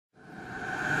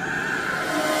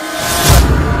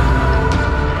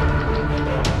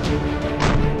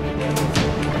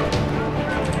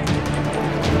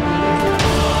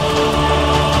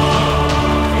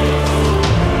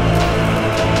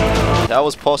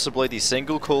possibly the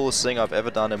single coolest thing I've ever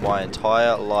done in my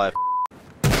entire life.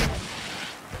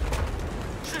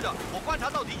 是的，我观察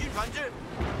到敌军船只。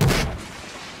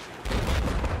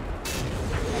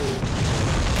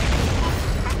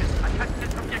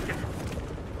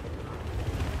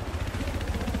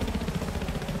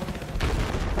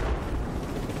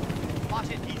发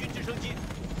现敌军直升机。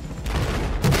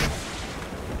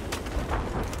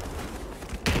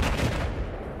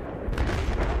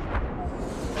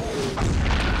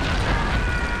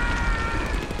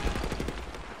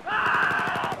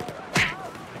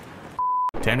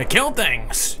 Time to kill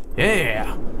things!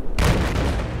 Yeah!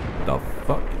 The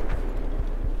fuck?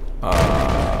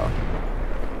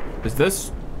 Is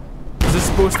this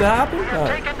supposed to happen?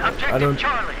 I don't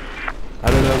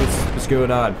know what's going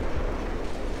on.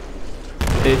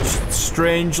 It's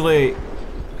strangely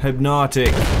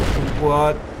hypnotic.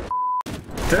 What?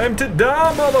 Time to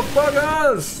die,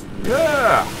 motherfuckers!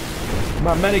 Yeah!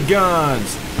 My many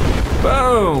guns!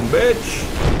 Boom, bitch!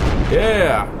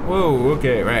 Yeah! Whoa,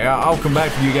 okay, right, I'll come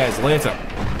back for you guys later.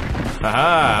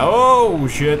 Aha! Oh,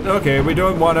 shit, okay, we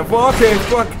don't want to. Okay,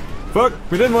 fuck,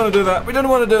 we didn't want to do that,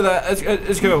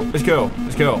 Let's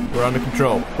go, we're under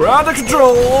control.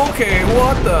 Okay,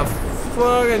 what the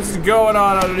fuck is going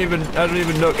on? I don't even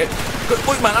know.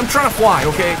 Look, man, I'm trying to fly,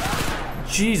 okay?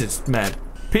 Jesus, man.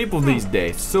 People these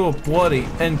days, so bloody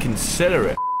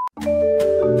inconsiderate.